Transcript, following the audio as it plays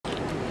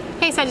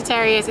Hey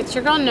Sagittarius, it's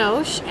your girl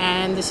Nosh,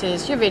 and this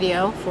is your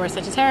video for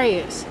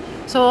Sagittarius.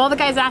 So all the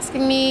guys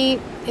asking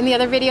me in the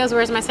other videos,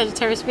 where's my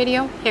Sagittarius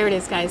video? Here it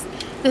is, guys.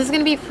 This is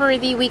going to be for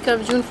the week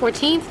of June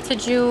 14th to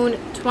June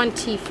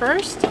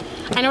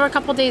 21st. I know we're a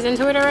couple days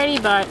into it already,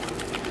 but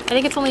I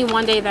think it's only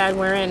one day that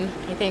we're in,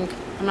 I think.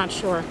 I'm not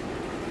sure.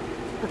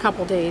 A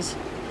couple days.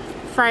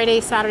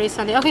 Friday, Saturday,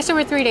 Sunday. Okay, so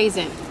we're 3 days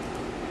in.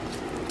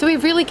 Do we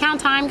really count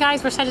time,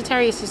 guys? We're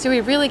Sagittarius. Do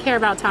we really care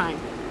about time?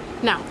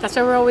 No. That's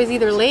why we're always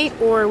either late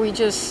or we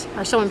just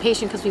are so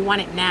impatient because we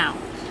want it now.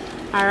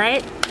 All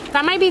right?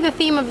 That might be the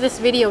theme of this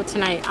video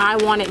tonight. I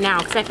want it now.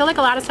 Because I feel like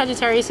a lot of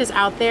Sagittariuses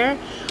out there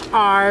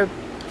are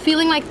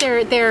feeling like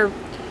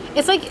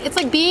it's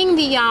like being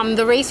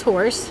the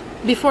racehorse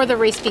before the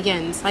race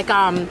begins. Like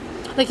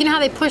you know how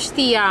they push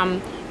the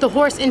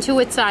horse into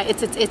its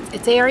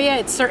area,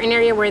 its certain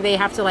area where they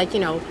have to, like, you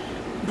know,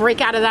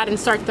 break out of that and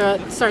start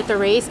the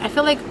race. I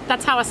feel like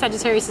that's how a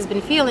Sagittarius has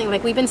been feeling.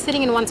 Like we've been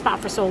sitting in one spot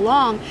for so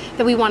long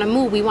that we want to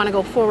move, we want to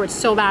go forward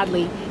so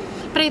badly.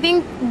 But I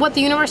think what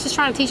the universe is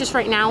trying to teach us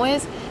right now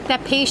is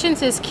that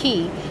patience is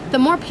key. The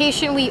more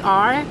patient we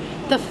are,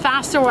 the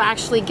faster we'll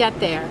actually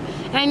get there.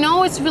 And I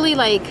know it's really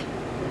like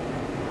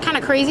kind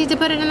of crazy to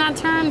put it in that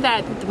term,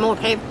 that the more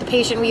the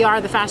patient we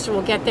are, the faster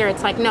we'll get there.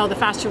 It's like, no, the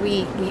faster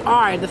we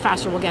are, the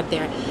faster we'll get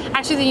there.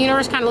 Actually, the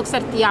universe kind of looks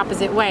at it the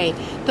opposite way.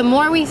 The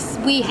more we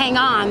hang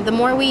on, the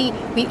more we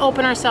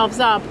open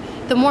ourselves up,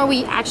 the more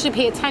we actually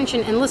pay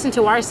attention and listen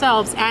to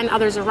ourselves and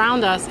others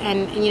around us,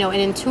 and you know,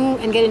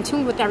 and get in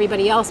tune with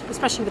everybody else,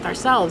 especially with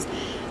ourselves.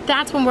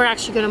 That's when we're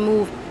actually going to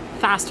move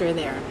faster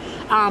there.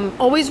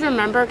 Always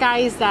remember,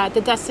 guys, that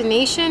the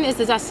destination is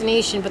the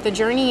destination, but the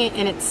journey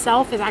in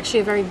itself is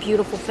actually a very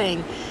beautiful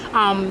thing.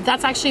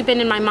 That's actually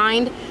been in my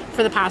mind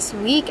for the past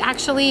week,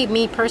 actually,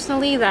 me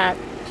personally, that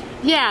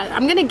yeah,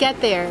 I'm gonna get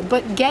there,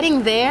 but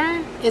getting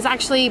there is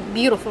actually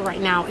beautiful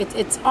right now.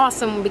 It's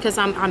awesome because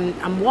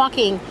I'm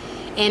walking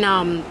and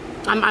I'm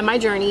on my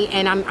journey,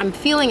 and I'm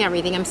feeling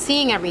everything, I'm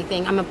seeing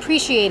everything, I'm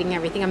appreciating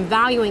everything, I'm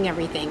valuing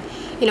everything.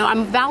 You know,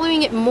 I'm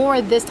valuing it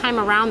more this time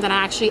around than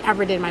I actually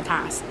ever did in my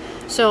past.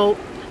 So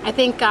I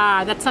think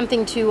that's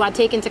something to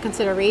take into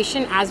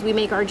consideration as we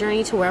make our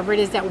journey to wherever it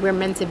is that we're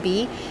meant to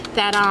be,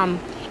 that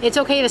it's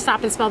okay to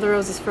stop and smell the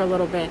roses for a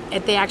little bit.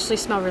 They actually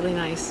smell really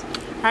nice.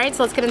 All right,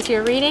 so let's get into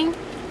your reading.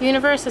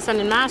 Universe,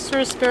 Ascended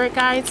Masters, Spirit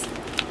Guides,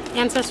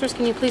 Ancestors,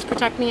 can you please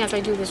protect me as I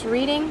do this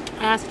reading?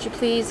 I ask that you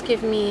please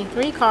give me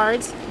 3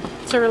 cards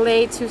to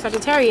relate to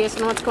Sagittarius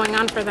and what's going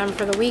on for them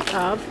for the week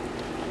of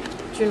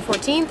June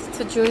 14th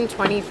to June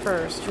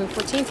 21st. June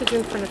 14th to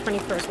June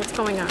 21st. What's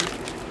going on?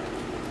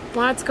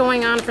 What's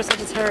going on for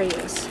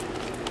Sagittarius?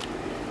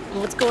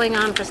 What's going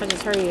on for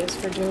Sagittarius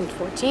for June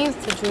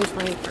 14th to June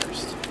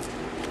 21st?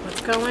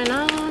 What's going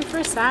on for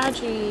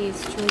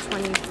Saggies? June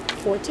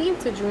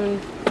 14th to June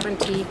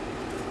 21st.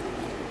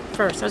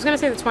 I was going to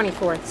say the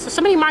 24th. So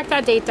somebody mark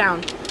that date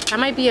down. That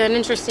might be an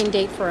interesting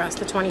date for us,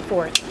 the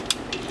 24th.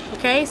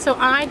 Okay, so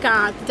I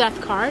got the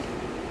Death card.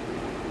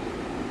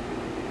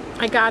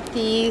 I got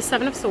the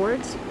 7 of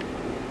Swords.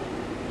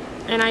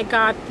 And I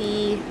got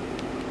the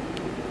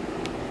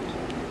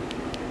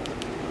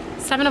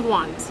 7 of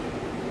Wands.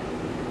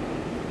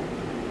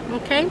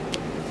 Okay?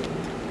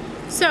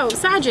 So,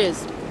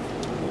 Sagittarius,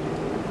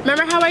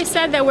 remember how I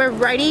said that we're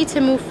ready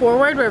to move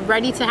forward? We're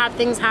ready to have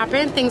things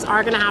happen? Things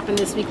are going to happen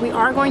this week. We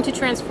are going to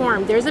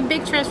transform. There's a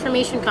big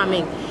transformation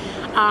coming.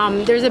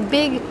 There's a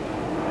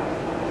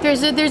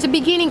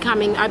beginning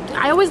coming.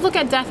 I always look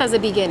at death as a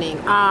beginning.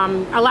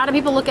 A lot of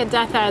people look at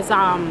death as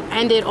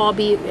end it all.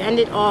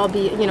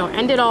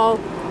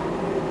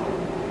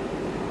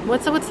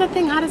 What's that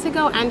thing? How does it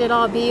go? End it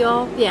all, be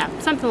all? Yeah,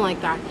 something like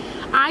that.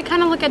 I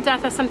kind of look at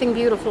death as something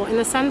beautiful, in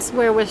the sense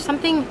where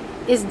something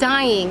is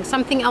dying,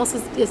 something else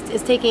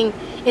is taking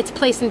its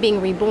place and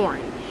being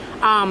reborn.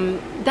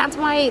 That's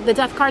why the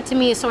Death card to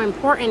me is so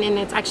important, and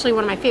it's actually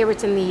one of my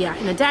favorites in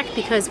the deck,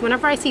 because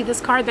whenever I see this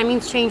card, that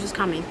means change is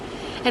coming.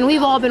 And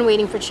we've all been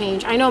waiting for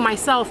change. I know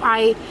myself,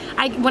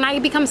 when I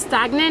become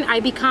stagnant, I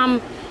become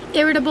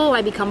irritable,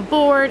 I become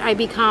bored, I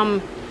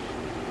become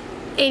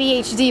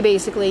ADHD,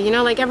 basically. You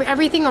know, like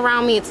everything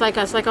around me, it's like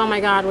oh my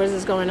god, what is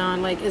this going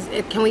on? Like,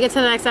 can we get to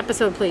the next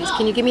episode, please?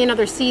 Can you give me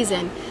another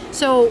season?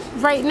 So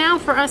right now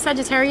for us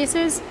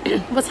Sagittariuses,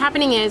 what's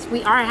happening is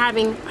we are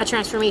having a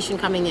transformation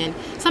coming in.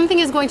 Something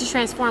is going to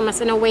transform us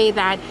in a way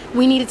that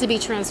we need it to be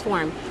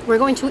transformed. We're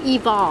going to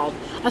evolve.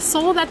 A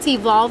soul that's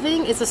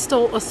evolving is a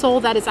soul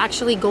that is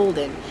actually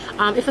golden.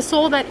 If a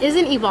soul that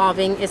isn't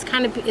evolving is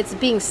it's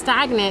being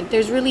stagnant,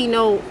 there's really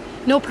no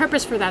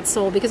purpose for that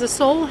soul, because a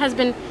soul has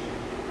been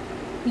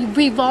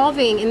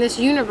revolving in this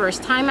universe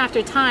time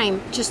after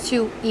time just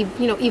to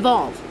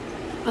evolve.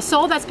 A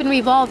soul that's been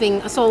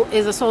revolving, is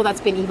a soul that's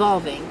been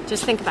evolving.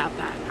 Just think about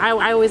that.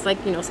 I always like,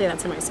 say that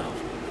to myself.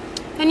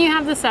 Then you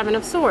have the 7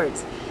 of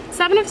Swords.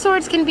 7 of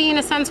Swords can be in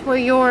a sense where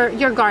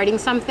you're guarding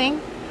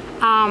something.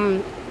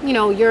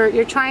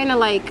 You're trying to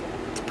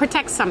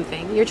protect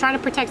something. You're trying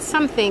to protect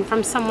something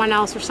from someone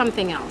else or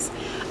something else.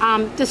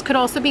 This could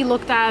also be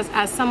looked at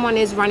as someone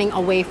is running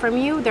away from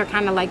you. They're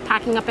kind of like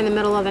packing up in the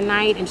middle of the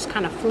night and just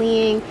kind of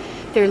fleeing.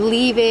 They're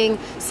leaving.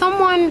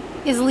 Someone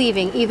is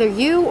leaving, either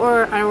you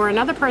or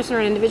another person or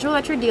an individual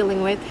that you're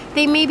dealing with.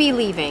 They may be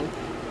leaving.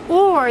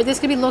 Or this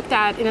could be looked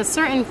at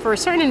for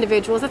certain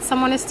individuals that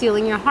someone is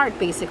stealing your heart,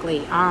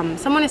 basically.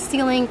 Someone is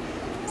stealing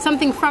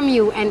something from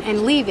you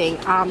and leaving.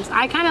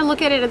 I kind of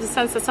look at it as a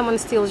sense that someone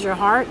steals your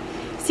heart.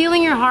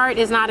 Stealing your heart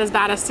is not as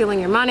bad as stealing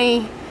your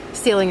money,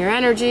 stealing your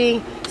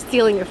energy,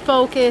 stealing your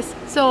focus.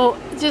 So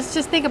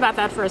just think about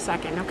that for a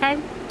second, okay?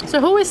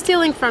 So who is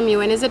stealing from you,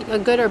 and is it a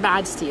good or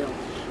bad steal?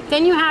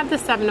 Then you have the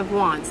Seven of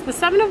Wands. The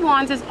Seven of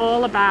Wands is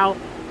all about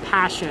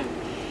passion.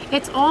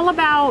 It's all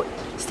about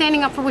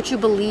standing up for what you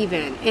believe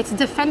in. It's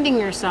defending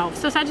yourself.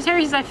 So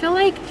Sagittarius, I feel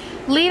like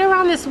later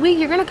on this week,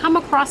 you're going to come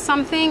across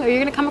something, or you're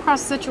going to come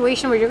across a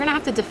situation where you're going to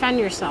have to defend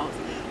yourself.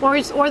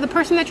 Or the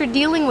person that you're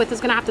dealing with is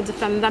going to have to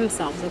defend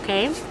themselves,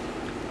 okay?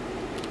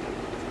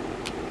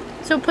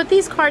 So put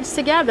these cards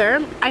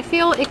together. I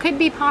feel it could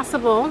be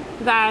possible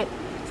that,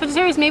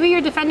 Sagittarius, maybe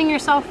you're defending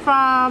yourself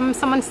from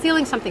someone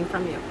stealing something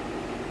from you.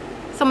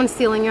 Someone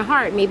stealing your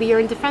heart. Maybe you're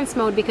in defense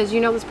mode because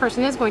you know this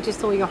person is going to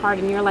steal your heart,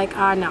 and you're like,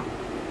 no,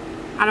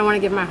 I don't want to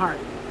give my heart.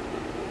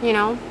 You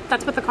know,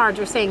 that's what the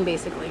cards are saying,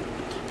 basically.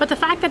 But the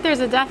fact that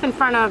there's a death in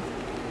front of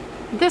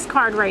this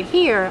card right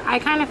here, I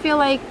kind of feel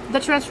like the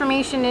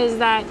transformation is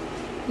that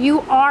you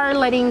are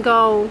letting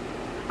go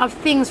of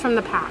things from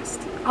the past.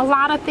 A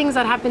lot of things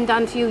that have been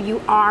done to you,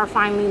 you are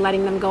finally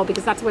letting them go,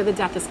 because that's where the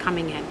death is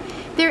coming in.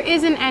 There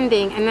is an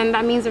ending, and then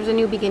that means there's a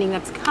new beginning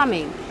that's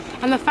coming.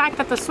 And the fact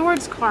that the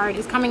Swords card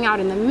is coming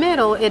out in the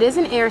middle, it is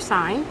an air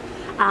sign.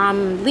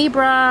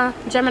 Libra,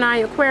 Gemini,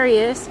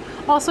 Aquarius.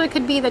 Also, it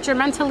could be that you're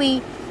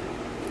mentally,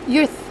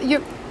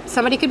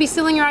 somebody could be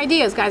stealing your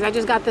ideas, guys. I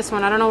just got this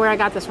one. I don't know where I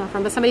got this one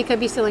from, but somebody could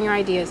be stealing your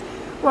ideas.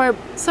 Or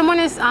someone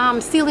is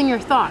stealing your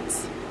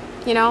thoughts,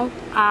 you know,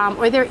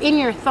 or they're in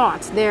your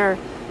thoughts. They're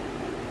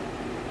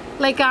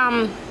like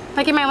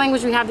in my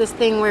language, we have this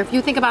thing where if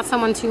you think about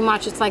someone too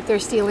much, it's like they're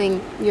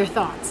stealing your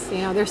thoughts. You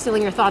know, they're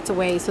stealing your thoughts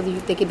away so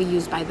that they could be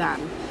used by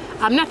them.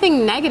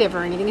 Nothing negative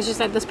or anything. It's just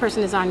that this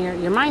person is on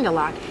your mind a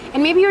lot.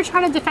 And maybe you're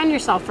trying to defend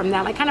yourself from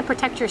that, like kind of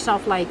protect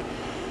yourself, like,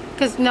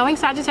 because knowing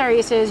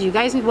Sagittarius is, you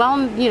guys,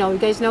 well, you know, you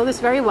guys know this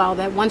very well,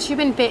 that once you've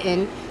been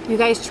bitten, you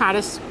guys try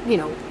to, you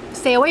know,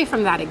 stay away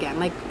from that again.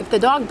 Like if the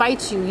dog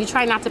bites you, you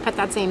try not to pet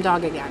that same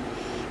dog again.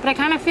 But I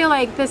kind of feel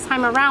like this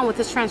time around with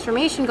this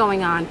transformation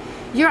going on,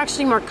 you're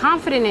actually more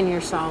confident in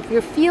yourself.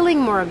 You're feeling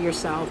more of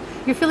yourself.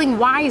 You're feeling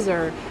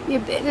wiser.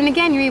 And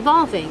again, you're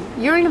evolving.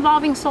 You're an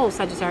evolving soul,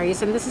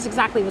 Sagittarius, and this is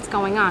exactly what's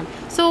going on.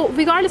 So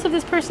regardless if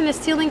this person is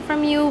stealing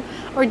from you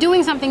or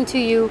doing something to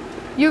you,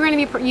 you're going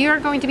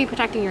to be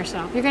protecting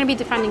yourself. You're going to be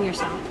defending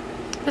yourself.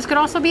 This could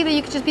also be that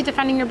you could just be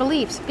defending your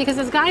beliefs, because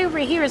this guy over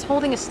here is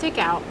holding a stick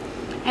out,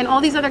 and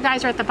all these other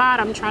guys are at the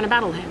bottom trying to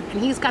battle him.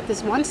 And he's got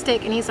this one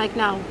stick, and he's like,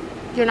 no,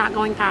 you're not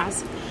going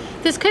past.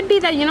 This could be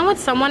that, you know what,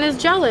 someone is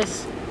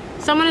jealous.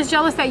 Someone is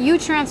jealous that you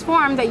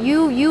transformed, that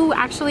you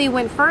actually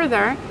went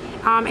further,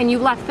 and you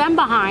left them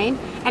behind,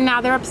 and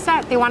now they're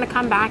upset. They want to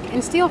come back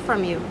and steal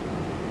from you.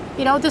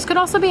 You know, this could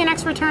also be an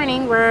ex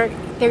returning where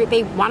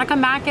they want to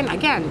come back, and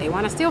again, they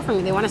want to steal from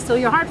you. They want to steal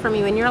your heart from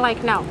you, and you're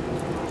like, no,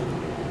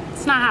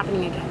 it's not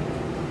happening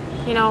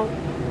again. You know,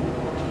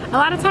 a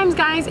lot of times,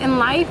 guys, in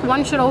life,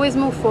 one should always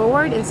move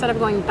forward instead of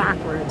going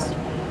backwards.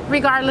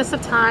 Regardless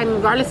of time,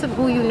 regardless of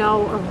who you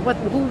know or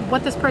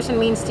what this person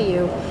means to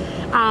you.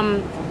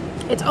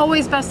 It's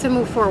always best to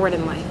move forward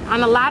in life.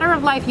 On the ladder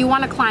of life, you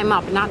want to climb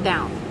up, not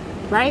down,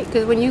 right?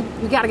 Because when you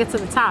got to get to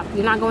the top,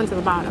 you're not going to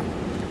the bottom.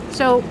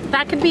 So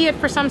that could be it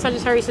for some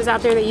Sagittarius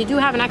out there, that you do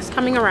have an ex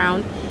coming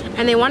around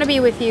and they want to be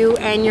with you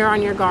and you're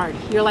on your guard.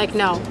 You're like,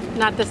 no,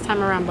 not this time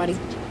around, buddy.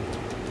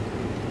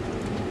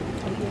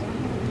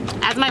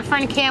 As my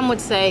friend Cam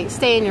would say,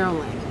 stay in your own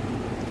lane.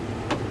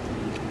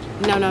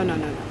 No, no, no,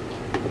 no, no.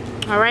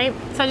 All right,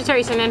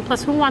 Sagittarius, and then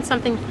plus who wants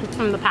something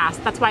from the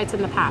past? That's why it's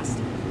in the past.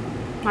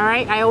 All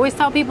right, I always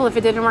tell people if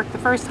it didn't work the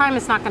first time,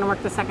 it's not going to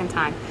work the second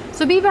time.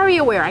 So be very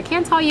aware. I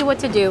can't tell you what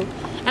to do.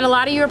 And a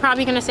lot of you are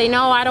probably going to say,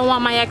 no, I don't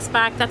want my ex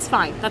back. That's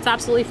fine. That's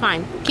absolutely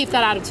fine. Keep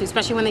that attitude,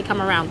 especially when they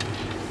come around.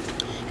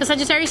 Because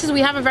Sagittarius says we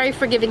have a very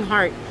forgiving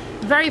heart.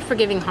 Very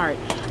forgiving heart.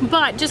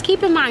 But just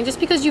keep in mind, just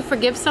because you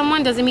forgive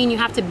someone doesn't mean you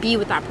have to be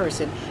with that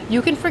person.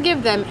 You can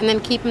forgive them and then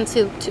keep them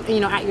to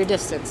you know, at your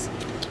distance.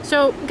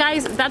 So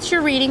guys, that's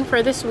your reading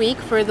for this week,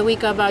 for the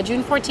week of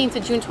June 14th to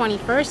June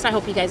 21st. I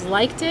hope you guys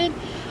liked it.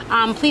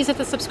 Please hit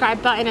the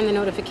subscribe button and the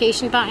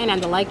notification button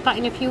and the like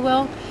button, if you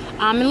will.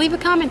 And leave a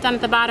comment down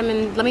at the bottom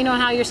and let me know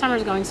how your summer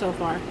is going so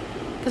far.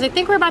 Because I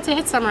think we're about to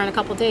hit summer in a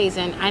couple days,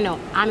 and I know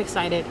I'm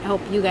excited. I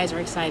hope you guys are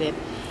excited.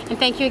 And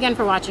thank you again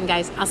for watching,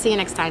 guys. I'll see you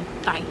next time.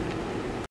 Bye.